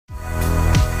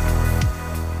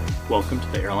welcome to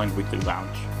the Airline Weekly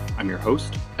Lounge. I'm your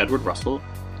host, Edward Russell,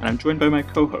 and I'm joined by my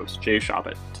co-host, Jay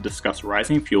Shabbat, to discuss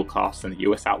rising fuel costs and the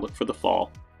U.S. outlook for the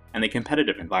fall, and the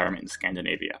competitive environment in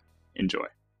Scandinavia. Enjoy.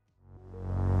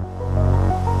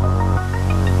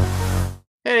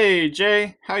 Hey,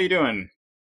 Jay, how you doing?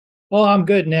 Well, I'm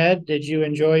good, Ned. Did you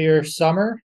enjoy your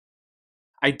summer?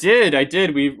 I did.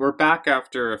 We're back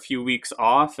after a few weeks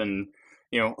off, and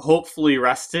hopefully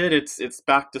rested. It's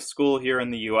back to school here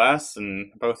in the U.S.,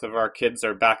 and both of our kids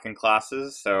are back in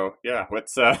classes. So yeah,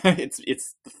 what's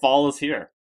it's the fall is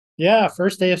here. Yeah,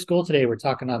 first day of school today. We're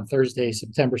talking on Thursday,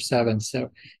 September 7th. So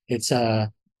it's yeah,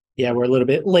 we're a little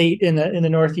bit late in the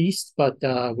Northeast, but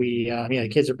the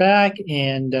kids are back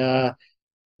and yeah,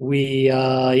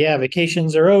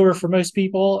 vacations are over for most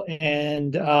people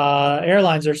and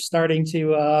airlines are starting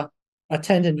to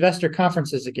attend investor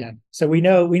conferences again. So we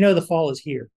know the fall is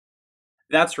here.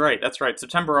 That's right. That's right.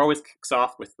 September always kicks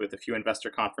off with a few investor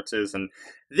conferences, and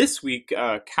this week,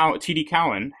 TD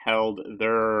Cowen held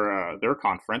their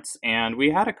conference, and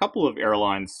we had a couple of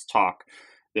airlines talk.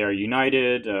 There,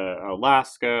 United,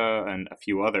 Alaska, and a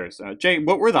few others. Jay,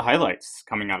 what were the highlights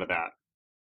coming out of that?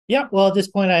 Yeah, well, at this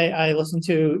point, I listened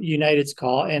to United's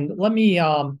call, and let me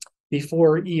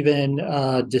before even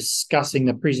discussing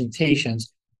the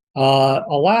presentations,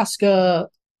 Alaska,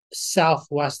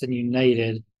 Southwest, and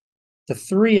United, the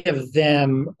three of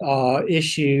them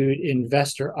issued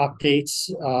investor updates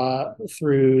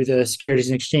through the Securities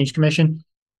and Exchange Commission,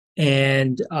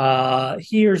 and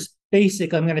here's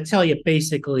basic. I'm going to tell you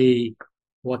basically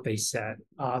what they said.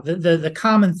 The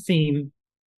common theme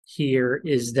here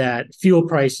is that fuel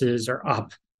prices are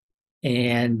up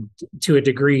and to a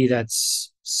degree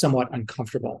that's somewhat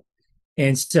uncomfortable.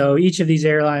 And so each of these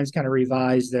airlines kind of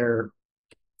revised their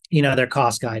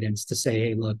cost guidance to say,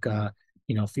 hey, look,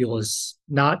 fuel is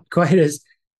not quite as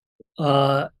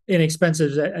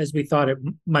inexpensive as we thought it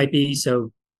might be.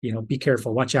 So, be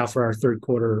careful, watch out for our third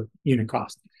quarter unit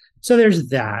cost. So there's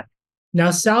that.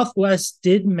 Now, Southwest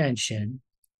did mention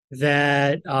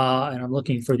that, and I'm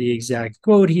looking for the exact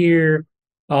quote here.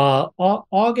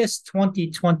 August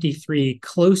 2023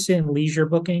 close-in leisure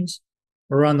bookings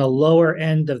were on the lower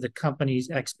end of the company's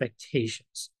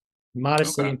expectations,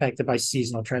 modestly Okay. impacted by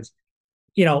seasonal trends.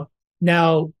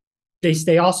 Now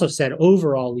they also said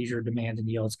overall leisure demand and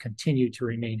yields continue to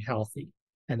remain healthy,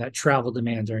 and that travel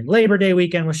demand during Labor Day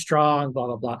weekend was strong. Blah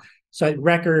blah blah. So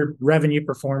record revenue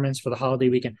performance for the holiday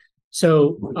weekend.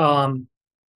 So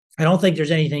I don't think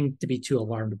there's anything to be too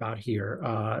alarmed about here.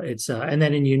 It's and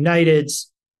then in United's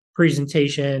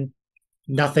presentation,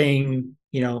 nothing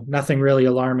really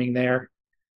alarming there.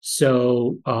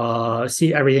 So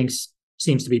see, everything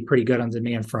seems to be pretty good on the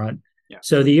demand front. Yeah.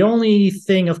 So the only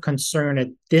thing of concern at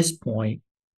this point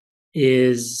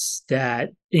is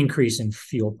that increase in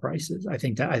fuel prices. I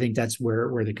think that's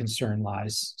where the concern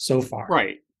lies so far.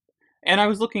 Right. And I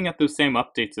was looking at those same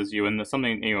updates as you, and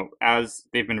something as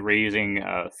they've been raising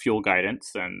fuel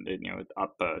guidance, and it's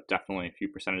up definitely a few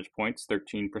percentage points,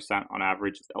 13% on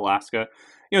average. Alaska,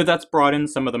 that's brought in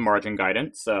some of the margin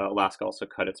guidance. Alaska also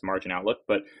cut its margin outlook,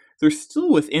 but they're still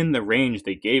within the range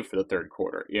they gave for the third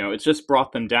quarter. It's just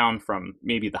brought them down from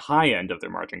maybe the high end of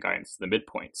their margin guidance to the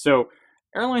midpoint. So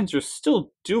airlines are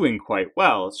still doing quite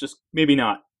well. It's just maybe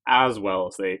not as well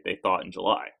as they thought in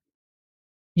July.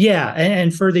 Yeah,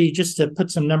 and for the just to put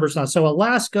some numbers on, so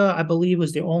Alaska, I believe,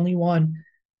 was the only one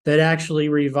that actually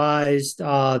revised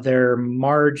their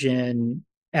margin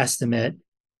estimate.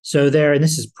 So there, and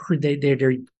this is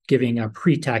they're giving a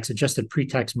pre-tax adjusted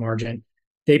pre-tax margin.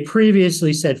 They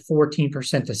previously said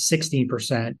 14% to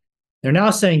 16%. They're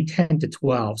now saying 10 to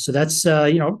 12. So that's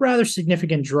a rather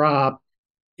significant drop,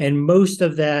 and most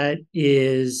of that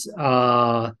is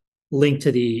linked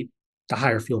to the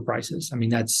higher fuel prices. I mean,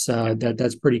 that's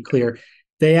pretty clear.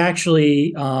 They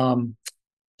actually the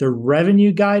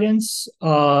revenue guidance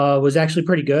was actually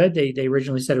pretty good. They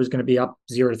originally said it was going to be up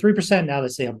 0 to 3%. Now they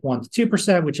say up 1 to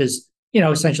 2%, which is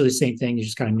essentially the same thing. You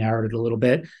just kind of narrowed it a little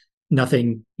bit.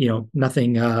 Nothing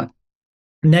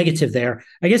negative there.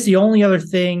 I guess the only other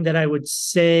thing that I would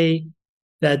say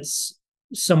that's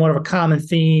somewhat of a common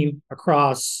theme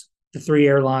across the three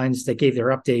airlines that gave their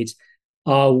updates,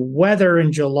 weather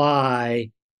in July,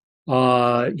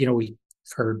 we've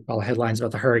heard all the headlines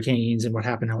about the hurricanes and what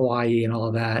happened in Hawaii and all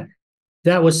of that.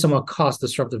 That was somewhat cost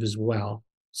disruptive as well.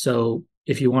 So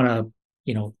if you want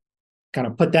to, kind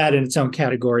of put that in its own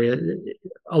category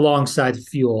alongside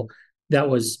fuel, that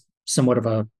was somewhat of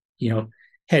a,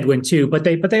 headwind too. But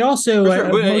they also For sure.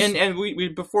 And, most and we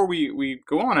before we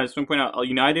go on, I just want to point out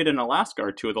United and Alaska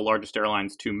are two of the largest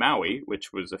airlines to Maui,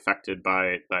 which was affected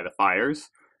by the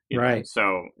fires. right.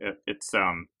 So it's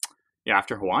Yeah,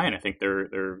 after Hawaiian, I think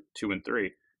they're 2 and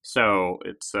 3. So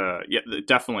it's yeah,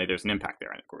 definitely there's an impact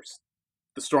there, and of course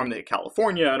the storm that hit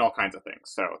California and all kinds of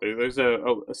things. So there's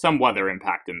some weather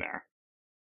impact in there.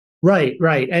 Right,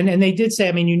 right. And they did say,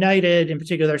 I mean, United, in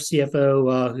particular, their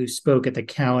CFO, who spoke at the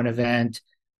Cowan event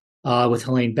with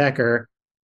Helene Becker,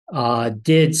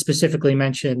 did specifically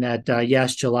mention that,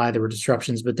 yes, July there were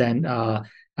disruptions, but then I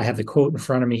have the quote in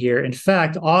front of me here. In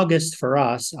fact, August for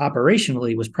us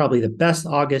operationally was probably the best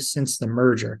August since the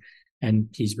merger. And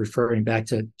he's referring back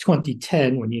to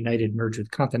 2010 when United merged with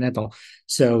Continental.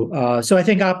 So I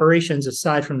think operations,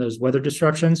 aside from those weather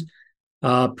disruptions,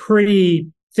 pretty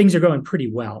things are going pretty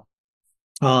well.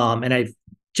 And I've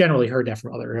generally heard that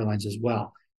from other airlines as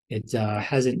well. It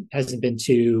hasn't been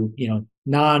too,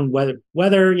 non-weather.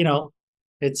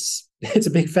 It's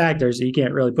a big factor, so you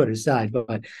can't really put it aside.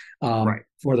 But Right.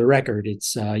 for the record,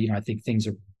 it's I think things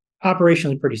are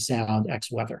operationally pretty sound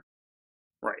ex weather.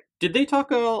 Right. Did they talk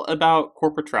about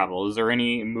corporate travel? Is there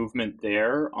any movement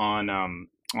there on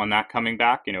that coming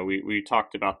back? We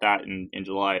talked about that in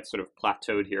July. It sort of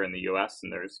plateaued here in the U.S.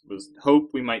 and there's was hope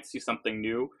we might see something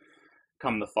new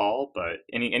come the fall. But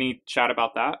any chat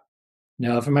about that?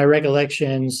 No, from my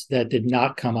recollections, that did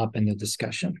not come up in the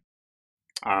discussion.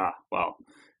 Ah, well,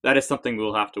 that is something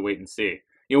we'll have to wait and see.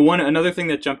 One another thing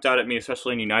that jumped out at me,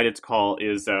 especially in United's call,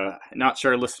 is not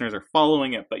sure listeners are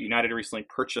following it, but United recently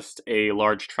purchased a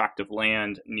large tract of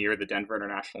land near the Denver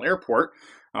International Airport.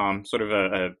 Sort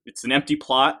of it's an empty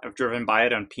plot. I've driven by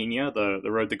it on Pena, the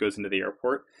road that goes into the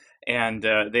airport, and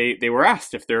they were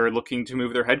asked if they're looking to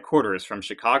move their headquarters from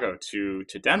Chicago to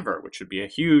Denver, which would be a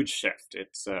huge shift.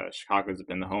 It's Chicago's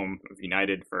been the home of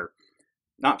United for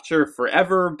not sure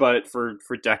forever, but for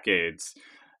decades.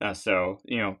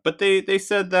 But they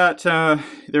said that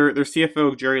their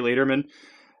CFO Jerry Laderman,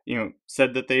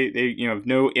 said that they have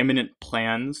no imminent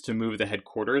plans to move the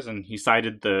headquarters, and he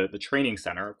cited the training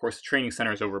center. Of course, the training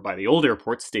center is over by the old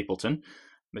airport, Stapleton.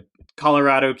 I'm a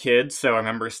Colorado kid, so I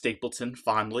remember Stapleton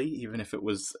fondly, even if it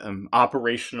was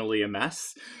operationally a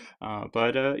mess.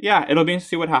 But yeah, it'll be interesting to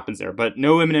see what happens there. But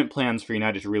no imminent plans for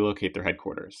United to relocate their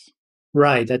headquarters.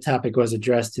 Right, that topic was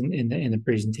addressed in the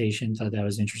presentation. Thought that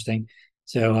was interesting.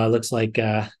 So looks like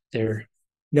there are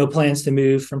no plans to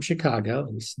move from Chicago,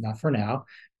 at least not for now,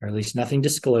 or at least nothing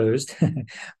disclosed.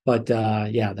 But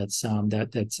yeah, that's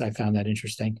I found that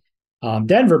interesting.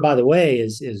 Denver, by the way,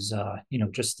 is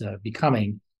just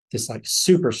becoming this like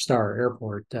superstar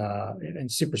airport and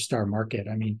superstar market.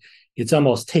 I mean, it's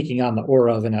almost taking on the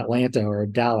aura of an Atlanta or a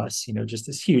Dallas. Just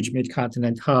this huge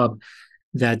mid-continent hub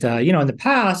that in the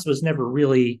past was never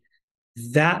really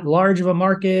that large of a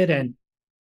market, and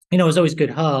it was always a good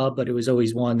hub, but it was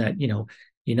always one that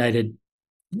United.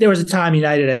 There was a time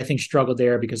United, I think, struggled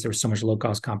there because there was so much low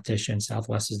cost competition.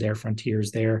 Southwest is there, Frontier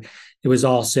is there. It was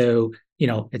also,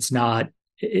 it's not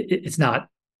the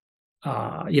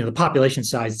population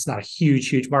size. It's not a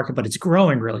huge market, but it's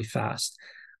growing really fast.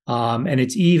 And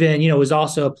it's even, it was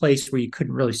also a place where you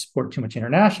couldn't really support too much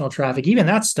international traffic. Even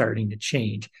that's starting to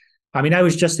change. I mean, I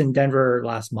was just in Denver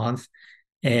last month,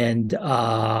 and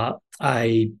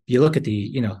you look at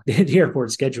the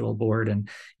airport schedule board, and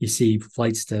you see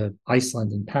flights to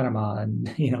Iceland and Panama,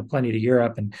 and plenty to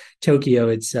Europe and Tokyo.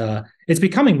 It's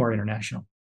becoming more international.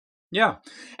 Yeah.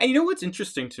 And what's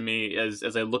interesting to me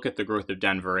as I look at the growth of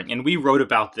Denver, and we wrote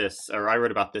about this, or I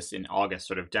wrote about this in August,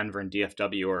 sort of Denver and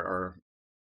DFW are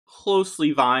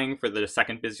closely vying for the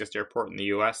second busiest airport in the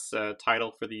U.S.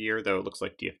 Title for the year, though it looks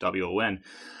like DFW will win.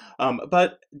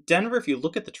 But Denver, if you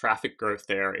look at the traffic growth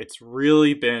there, it's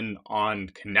really been on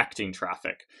connecting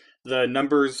traffic. The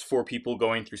numbers for people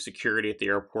going through security at the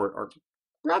airport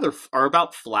are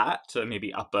about flat to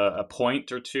maybe up a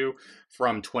point or two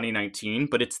from 2019,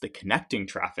 but it's the connecting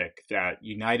traffic that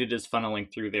United is funneling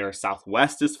through there,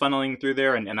 Southwest is funneling through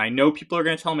there, and I know people are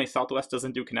going to tell me Southwest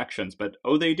doesn't do connections, but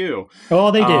oh, they do. Oh,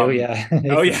 they do, Um, yeah, they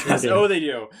oh for sure yes, do. oh they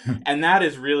do, and that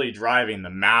is really driving the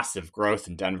massive growth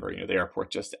in Denver. The airport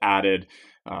just added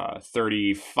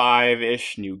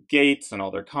 35-ish new gates and all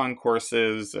their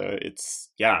concourses. It's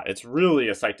really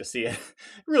a sight to see. It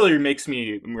really makes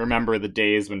me remember the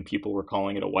days when people were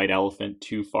calling it a white elephant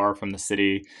too far from the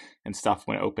city and stuff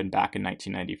when it opened back in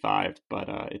 1995. But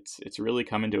it's really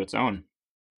come into its own.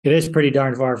 It is pretty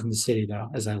darn far from the city, though,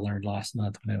 as I learned last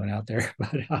month when I went out there.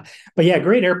 But yeah,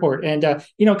 great airport, and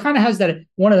kind of has that.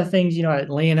 One of the things,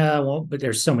 Atlanta. Well, but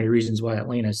there's so many reasons why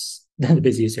Atlanta's the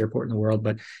busiest airport in the world.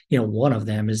 But one of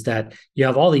them is that you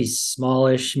have all these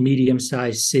smallish,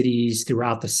 medium-sized cities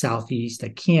throughout the southeast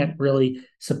that can't really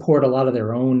support a lot of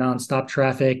their own nonstop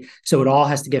traffic, so it all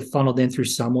has to get funneled in through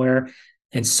somewhere,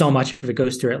 and so much of it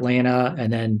goes through Atlanta,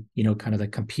 and then kind of the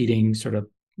competing sort of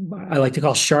I like to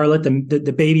call Charlotte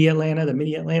the baby Atlanta, the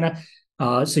mini Atlanta.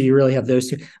 So you really have those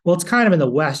two. Well, it's kind of in the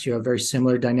West. You have a very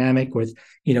similar dynamic with,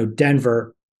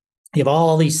 Denver. You have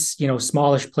all these,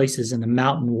 smallish places in the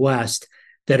Mountain West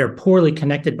that are poorly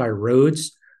connected by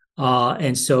roads.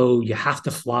 And so you have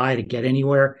to fly to get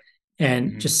anywhere.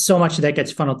 And Mhm. just so much of that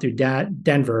gets funneled through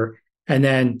Denver. And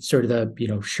then sort of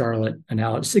the, Charlotte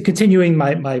analogy. So continuing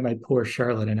my poor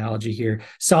Charlotte analogy here,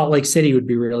 Salt Lake City would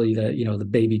be really the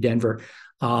baby Denver.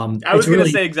 I It's was gonna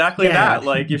really, say exactly yeah, that.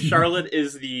 Like, if Charlotte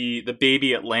is the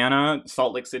baby Atlanta,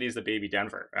 Salt Lake City is the baby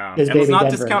Denver. there's And let's baby not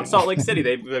Denver. discount Salt Lake Yeah. City.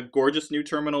 They've a gorgeous new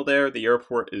terminal there. The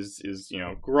airport is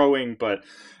growing, but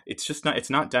it's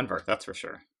not Denver. That's for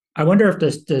sure. I wonder if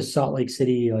the Salt Lake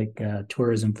City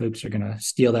tourism folks are gonna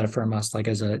steal that from us, like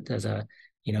as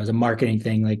a marketing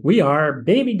thing. Like, we are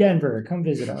baby Denver, come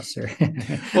visit us. Or Well,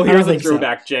 I don't here's a think so.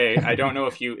 throwback, Jay. I don't know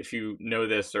if you know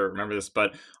this or remember this,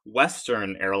 but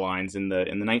Western Airlines in the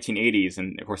 1980s,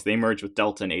 and of course they merged with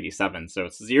Delta in '87, so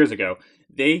it's years ago.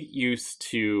 They used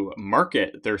to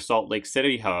market their Salt Lake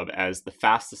City hub as the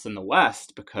fastest in the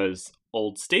West because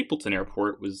old Stapleton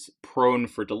Airport was prone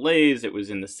for delays. It was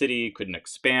in the city, couldn't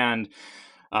expand.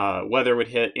 Weather would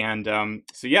hit, and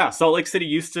so yeah, Salt Lake City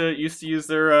used to use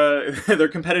their their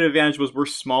competitive advantage was we're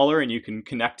smaller and you can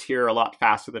connect here a lot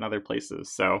faster than other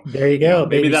places. So There you go,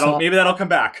 maybe baby that'll Salt, maybe that'll come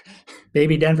back.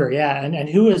 baby Denver. Yeah, and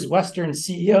who was Western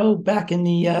CEO back in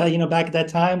the back at that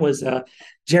time was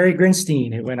Jerry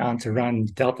Grinstein, who went on to run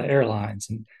Delta Airlines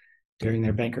and during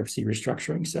their bankruptcy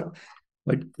restructuring. So,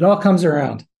 but it all comes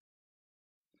around.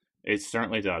 It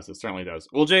certainly does. It certainly does.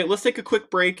 Well, Jay, let's take a quick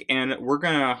break, and we're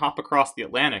gonna hop across the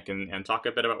Atlantic and talk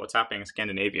a bit about what's happening in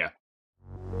Scandinavia.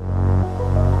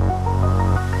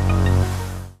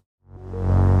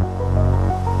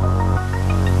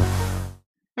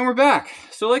 And we're back.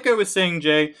 So, like I was saying,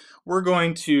 Jay, we're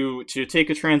going to take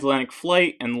a transatlantic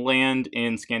flight and land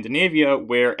in Scandinavia,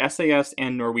 where SAS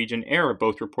and Norwegian Air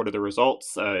both reported the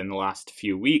results in the last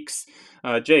few weeks.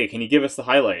 Jay, can you give us the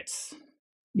highlights?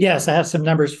 Yes, I have some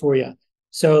numbers for you.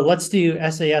 So let's do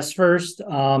SAS first.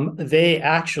 They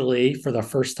actually, for the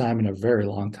first time in a very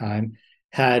long time,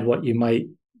 had what you might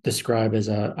describe as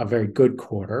a very good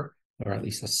quarter, or at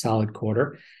least a solid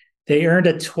quarter. They earned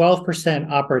a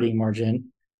 12% operating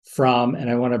margin from, and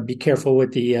I want to be careful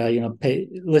with the,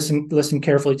 listen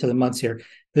carefully to the months here.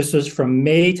 This was from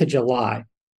May to July.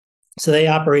 So they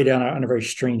operated on a very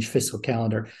strange fiscal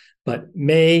calendar, but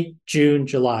May, June,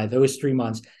 July, those 3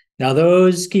 months. Now,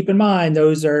 those, keep in mind,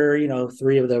 those are,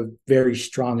 three of the very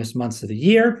strongest months of the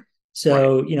year. Right.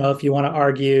 So, if you want to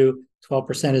argue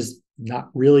 12% is not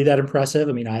really that impressive.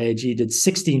 I mean, IAG did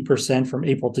 16% from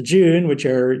April to June, which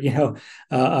are, a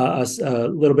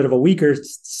little bit of a weaker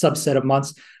subset of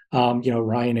months.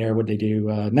 Ryanair, would they do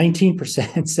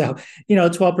 19%? So,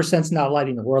 12% is not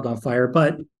lighting the world on fire.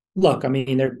 But look, I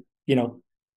mean, you know,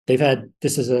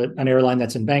 this is an airline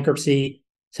that's in bankruptcy.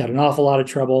 It's had an awful lot of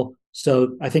trouble.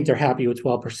 So I think they're happy with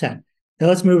 12%. Now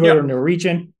let's move over Yeah. to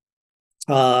Norwegian.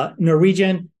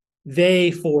 Norwegian,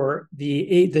 they for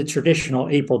the traditional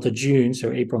April to June,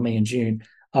 so April, May, and June,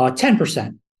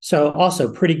 10%. So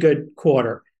also pretty good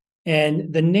quarter.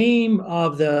 And the name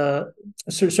of the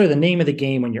name of the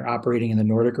game when you're operating in the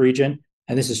Nordic region,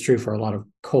 and this is true for a lot of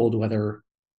cold weather,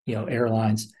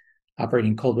 airlines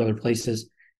operating in cold weather places.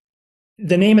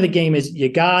 The name of the game is you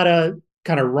gotta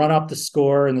kind of run up the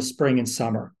score in the spring and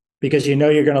summer because you're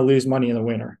going to lose money in the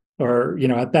winter, or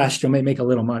at best you may make a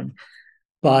little money.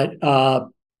 But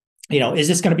is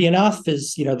this going to be enough?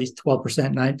 Is these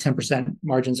 12%, 10%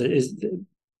 margins is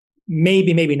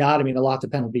maybe not. I mean, a lot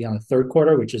depends will be on the third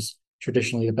quarter, which is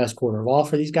traditionally the best quarter of all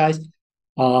for these guys.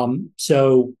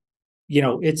 So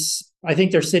it's I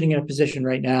think they're sitting in a position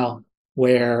right now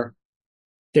where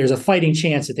there's a fighting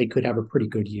chance that they could have a pretty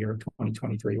good year in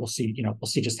 2023. We'll see. We'll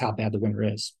see just how bad the winter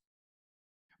is.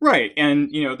 Right,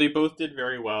 and they both did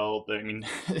very well. I mean,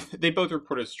 they both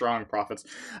reported strong profits.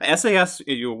 SAS,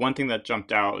 one thing that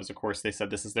jumped out is, of course, they said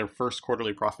this is their first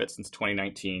quarterly profit since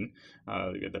 2019,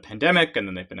 the pandemic, and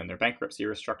then they've been in their bankruptcy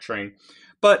restructuring.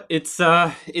 But it's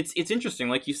interesting,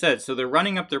 like you said. So they're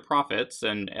running up their profits,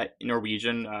 and at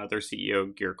Norwegian, their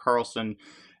CEO Geir Carlson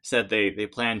said they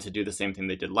plan to do the same thing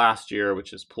they did last year,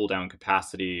 which is pull down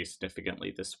capacity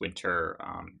significantly this winter.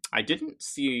 I didn't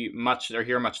see much or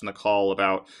hear much in the call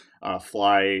about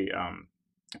fly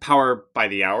power by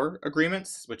the hour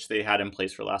agreements, which they had in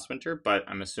place for last winter, but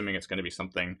I'm assuming it's going to be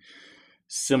something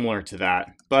similar to that.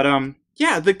 But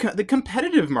yeah, the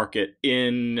competitive market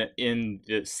in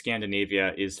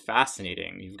Scandinavia is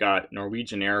fascinating. You've got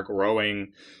Norwegian Air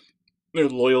growing Their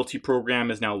loyalty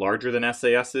program is now larger than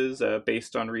SAS's,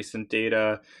 based on recent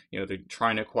data. They're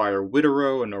trying to acquire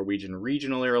Widerøe, a Norwegian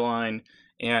regional airline,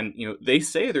 and they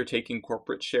say they're taking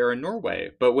corporate share in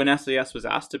Norway. But when SAS was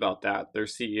asked about that, their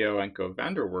CEO Enko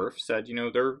van der Werf said,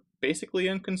 they're basically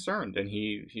unconcerned, and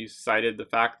he cited the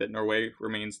fact that Norway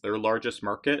remains their largest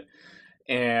market,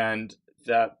 and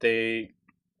that they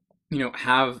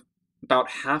have about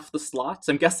half the slots.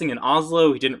 I'm guessing in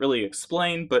Oslo. He didn't really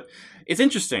explain, but it's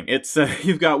interesting. It's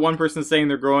you've got one person saying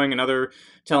they're growing, another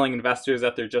telling investors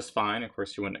that they're just fine. Of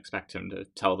course, you wouldn't expect him to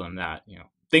tell them that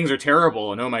things are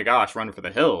terrible and oh my gosh, run for the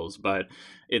hills. But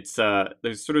it's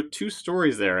there's sort of two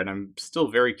stories there, and I'm still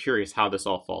very curious how this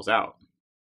all falls out.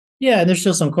 Yeah, and there's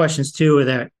still some questions too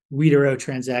whether that Widerøe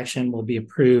transaction will be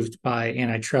approved by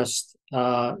antitrust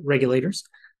regulators.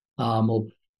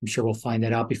 I'm sure we'll find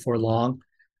that out before long.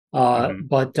 Mm-hmm.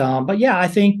 But yeah, I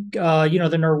think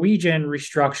the Norwegian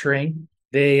restructuring,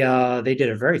 they did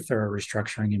a very thorough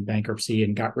restructuring in bankruptcy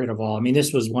and got rid of all. I mean,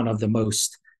 this was one of the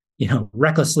most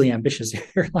recklessly ambitious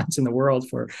airlines in the world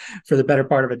for the better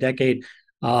part of a decade.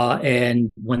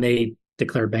 And when they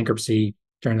declared bankruptcy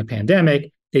during the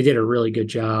pandemic, they did a really good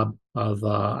job of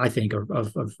I think of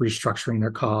restructuring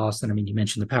their costs. And I mean, you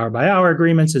mentioned the power by hour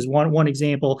agreements is one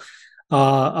example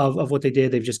of what they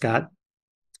did. They've just got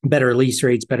better lease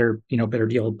rates, better deal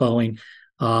with Boeing.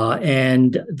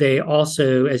 And they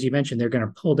also, as you mentioned, they're going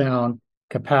to pull down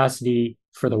capacity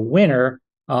for the winter.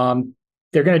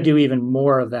 They're going to do even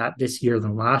more of that this year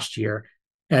than last year.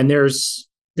 And there's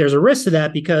a risk to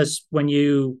that because when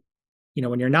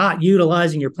when you're not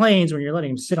utilizing your planes, when you're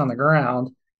letting them sit on the ground,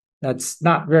 that's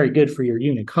not very good for your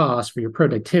unit cost, for your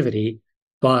productivity.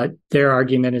 But their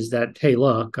argument is that, hey,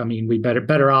 look, I mean, we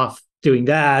better off doing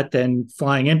that than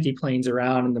flying empty planes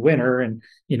around in the winter, and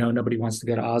nobody wants to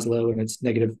go to Oslo and it's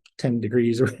negative 10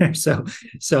 degrees or whatever.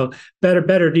 So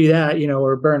better do that,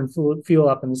 or burn fuel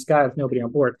up in the sky with nobody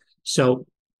on board. So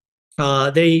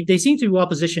they seem to be well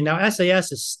positioned now.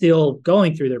 SAS is still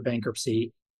going through their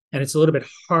bankruptcy, and it's a little bit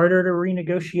harder to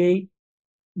renegotiate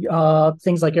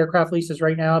things like aircraft leases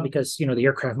right now because the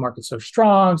aircraft market's so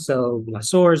strong, so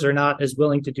lessors are not as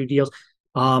willing to do deals.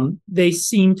 They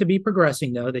seem to be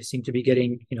progressing though. They seem to be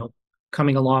getting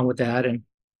coming along with that, and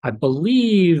I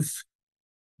believe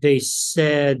they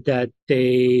said that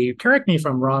they correct me if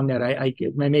I'm wrong that I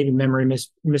maybe memory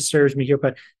misserves me here,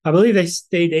 but I believe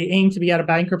they aim to be out of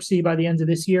bankruptcy by the end of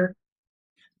this year.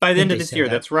 By I the think end of they this said year,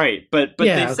 that. that's right. But they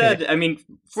Yeah. Okay. said, I mean,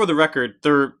 for the record,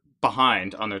 they're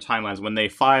behind on their timelines. When they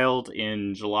filed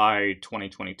in July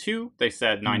 2022, they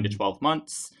said 9 to 12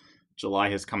 months. July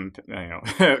has come,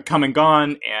 come and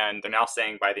gone, and they're now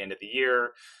saying by the end of the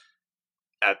year.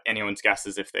 At anyone's guess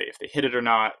is if they hit it or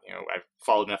not. I've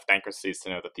followed enough bankruptcies to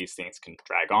know that these things can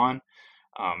drag on.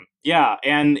 Yeah,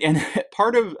 and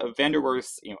part of van der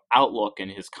Werf's outlook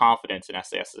and his confidence in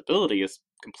SAS's ability is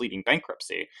completing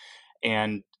bankruptcy,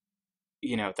 and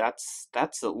that's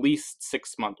at least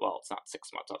 6 months. Well, it's not 6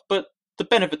 months off, but the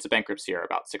benefits of bankruptcy are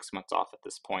about 6 months off at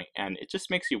this point, and it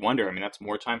just makes you wonder. I mean, that's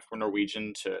more time for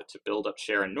Norwegian to build up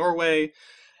share in Norway.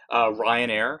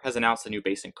 Ryanair has announced a new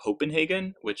base in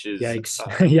Copenhagen, which is Yikes.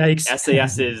 Yikes.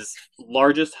 SAS's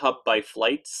largest hub by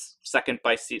flights, second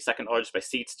largest by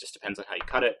seats. Just depends on how you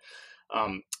cut it.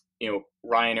 Um,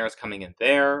 Ryanair is coming in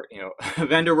there.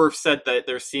 Van der Werf said that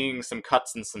they're seeing some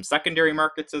cuts in some secondary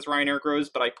markets as Ryanair grows,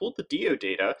 but I pulled the DO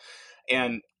data,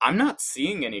 and I'm not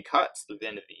seeing any cuts through the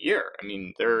end of the year. I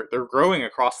mean, they're growing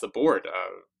across the board,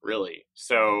 really.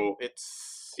 So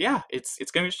it's going to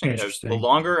be interesting. The Interesting.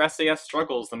 longer SAS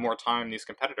struggles, the more time these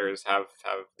competitors have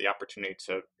the opportunity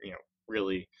to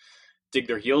really dig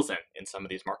their heels in some of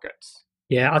these markets.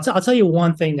 Yeah, I'll tell you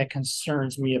one thing that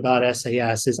concerns me about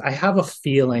SAS is I have a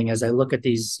feeling as I look at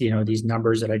these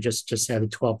numbers that I just had, the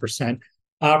 12%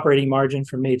 operating margin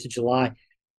from May to July.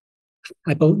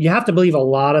 You have to believe a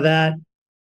lot of that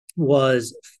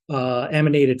was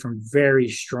emanated from very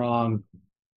strong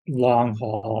long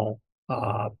haul,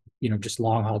 just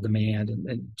long haul demand,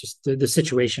 and just the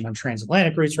situation on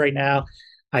transatlantic routes right now.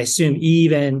 I assume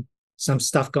even some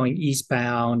stuff going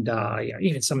eastbound,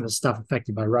 even some of the stuff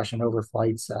affected by Russian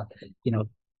overflights,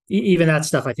 even that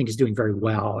stuff I think is doing very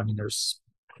well. I mean, there's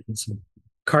some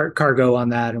cargo on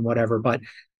that and whatever, but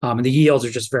and the yields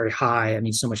are just very high. I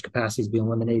mean, so much capacity is being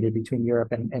eliminated between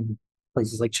Europe and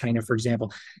places like China, for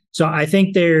example. So I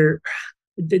think I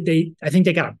think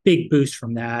they got a big boost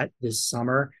from that this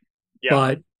summer, Yeah.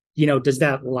 but does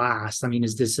that last? I mean,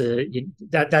 is this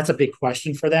that's a big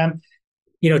question for them.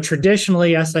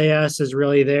 Traditionally SAS is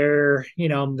really the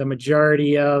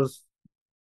majority of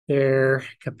their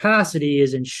capacity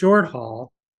is in short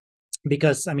haul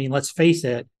because I mean, let's face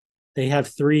it, they have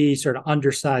three sort of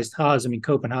undersized hubs. I mean,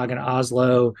 Copenhagen,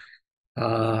 Oslo,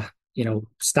 uh,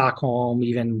 Stockholm,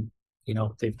 even,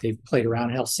 they've played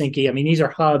around in Helsinki. I mean, these are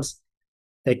hubs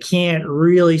that can't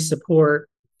really support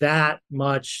that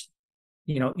much,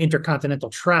 intercontinental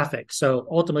traffic. So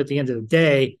ultimately, at the end of the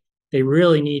day, they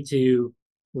really need to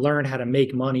learn how to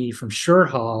make money from short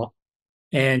haul.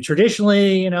 And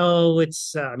traditionally,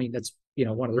 it's I mean, that's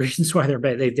one of the reasons why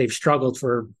they've struggled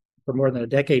for more than a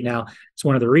decade now. It's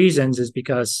one of the reasons is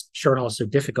because short haul is so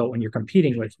difficult when you're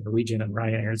competing with Norwegian and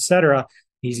Ryanair, et cetera,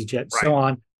 EasyJet, and Right. so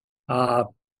on. Uh,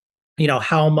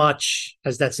 how much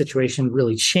has that situation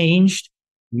really changed?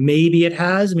 Maybe it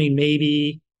has. I mean,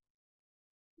 maybe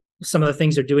some of the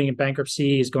things they're doing in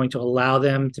bankruptcy is going to allow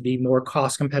them to be more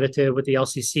cost competitive with the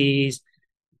LCCs.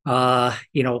 I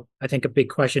think a big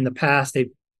question in the past, they've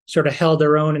sort of held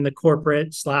their own in the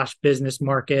corporate slash business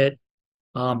market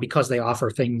because they offer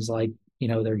things like,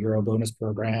 their Euro bonus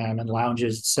program and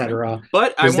lounges, et Right. cetera.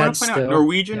 But I Is want that to point out still,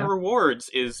 Norwegian yeah, Rewards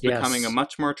is becoming a yes,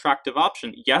 much more attractive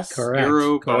option. Yes, correct,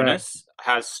 Euro correct. Bonus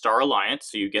has Star Alliance,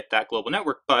 so you get that global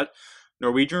network, but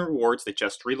Norwegian Rewards, they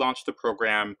just relaunched the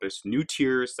program. There's new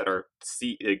tiers that are,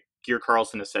 Gear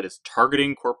Carlson has said, is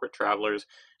targeting corporate travelers.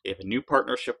 They have a new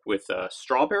partnership with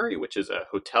Strawberry, which is a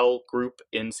hotel group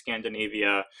in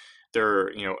Scandinavia.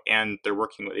 They're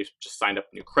working with, they've just signed up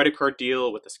a new credit card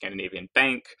deal with a Scandinavian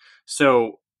bank.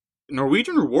 So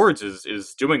Norwegian Rewards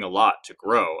is doing a lot to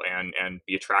grow and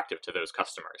be attractive to those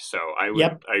customers. So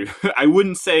Yep. I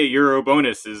wouldn't say Euro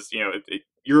Bonus is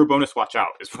Euro Bonus watch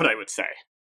out is what I would say.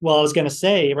 Well, I was going to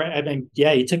say, right? I mean,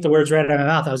 yeah, you took the words right out of my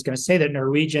mouth. I was going to say that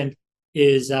Norwegian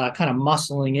is kind of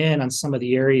muscling in on some of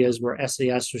the areas where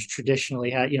SAS was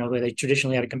traditionally had, where they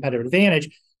traditionally had a competitive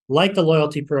advantage, like the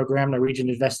loyalty program. Norwegian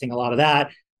investing a lot of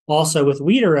that. Also with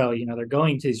Widerøe, they're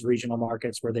going to these regional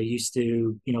markets where they used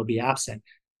to, be absent.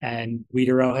 And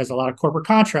Widerøe has a lot of corporate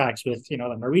contracts with, the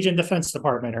Norwegian Defense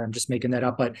Department, or I'm just making that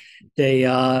up, but they,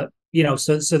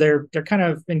 so they're kind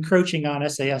of encroaching on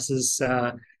SAS's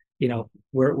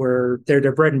where they're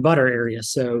their bread and butter area.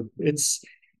 So it's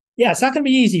not going to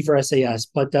be easy for SAS,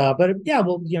 but yeah,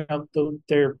 well,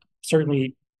 they're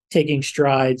certainly taking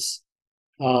strides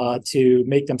to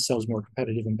make themselves more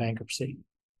competitive in bankruptcy,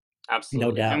 no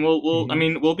Absolutely. And doubt. I Mm-hmm.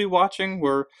 mean, we'll be watching.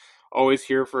 We're always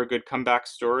here for a good comeback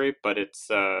story, but it's,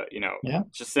 Yeah.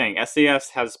 just saying, SAS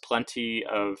has plenty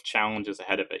of challenges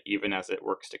ahead of it, even as it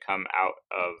works to come out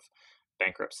of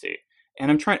bankruptcy. And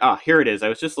I'm trying, here it is. I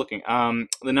was just looking.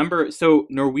 The number, so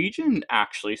Norwegian,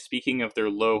 actually, speaking of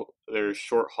their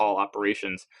short haul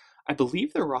operations, I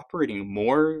believe they're operating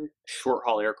more short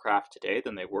haul aircraft today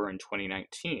than they were in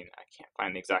 2019. I can't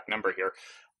find the exact number here,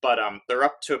 but they're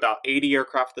up to about 80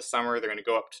 aircraft this summer. They're going to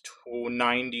go up to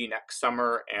 90 next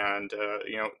summer, and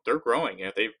they're growing.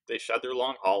 They shed their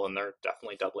long haul, and they're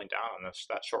definitely doubling down on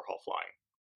that short haul flying.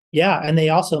 Yeah, and they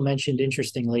also mentioned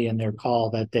interestingly in their call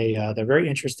that they're very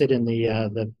interested in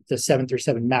the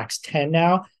 737 Max 10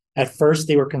 now. At first,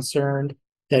 they were concerned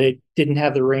that it didn't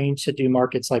have the range to do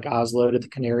markets like Oslo to the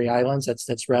Canary Islands.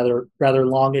 That's rather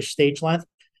longish stage length.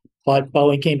 But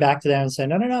Boeing came back to them and said,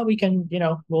 no, no, no, we can,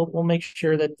 we'll make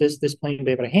sure that this plane will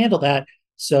be able to handle that.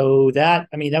 So that,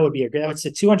 I mean, that would be that would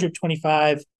say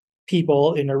 225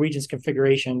 people in Norwegian's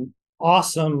configuration.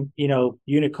 Awesome,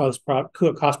 unit cost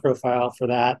profile for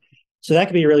that. So that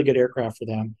could be a really good aircraft for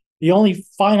them. The only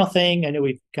final thing, I know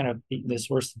we've kind of beaten this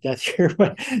horse to death here,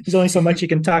 but there's only so much you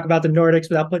can talk about the Nordics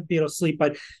without putting people to sleep.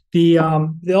 But the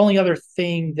only other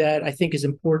thing that I think is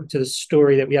important to the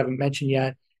story that we haven't mentioned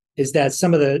yet is that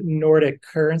some of the Nordic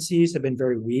currencies have been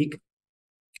very weak,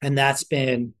 and that's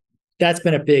been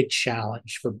a big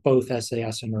challenge for both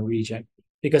SAS and Norwegian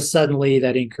because suddenly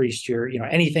that increased your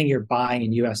anything you're buying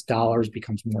in U.S. dollars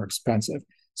becomes more expensive.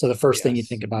 So the first thing you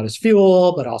think Yes. about is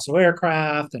fuel, but also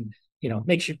aircraft, and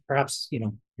makes you perhaps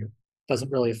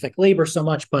doesn't really affect labor so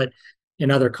much, but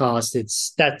in other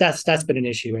costs, that's been an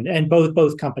issue, and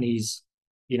both companies,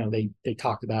 they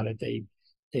talked about it,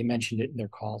 they mentioned it in their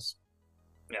calls.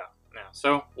 Yeah, yeah.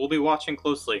 So we'll be watching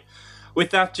closely. With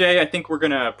that, Jay, I think we're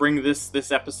gonna bring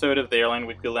this episode of the Airline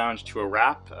Weekly Lounge to a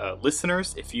wrap.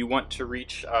 Listeners, if you want to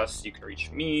reach us, you can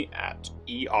reach me at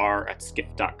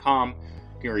er@skift.com.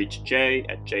 You can reach Jay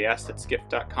at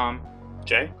js@skift.com.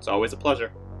 Jay, it's always a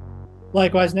pleasure.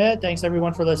 Likewise, Ned. Thanks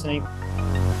everyone for listening.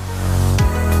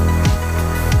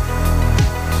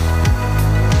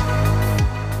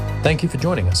 Thank you for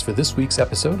joining us for this week's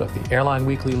episode of the Airline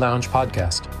Weekly Lounge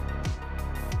podcast.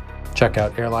 Check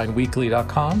out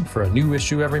airlineweekly.com for a new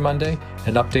issue every Monday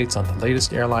and updates on the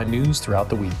latest airline news throughout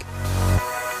the week.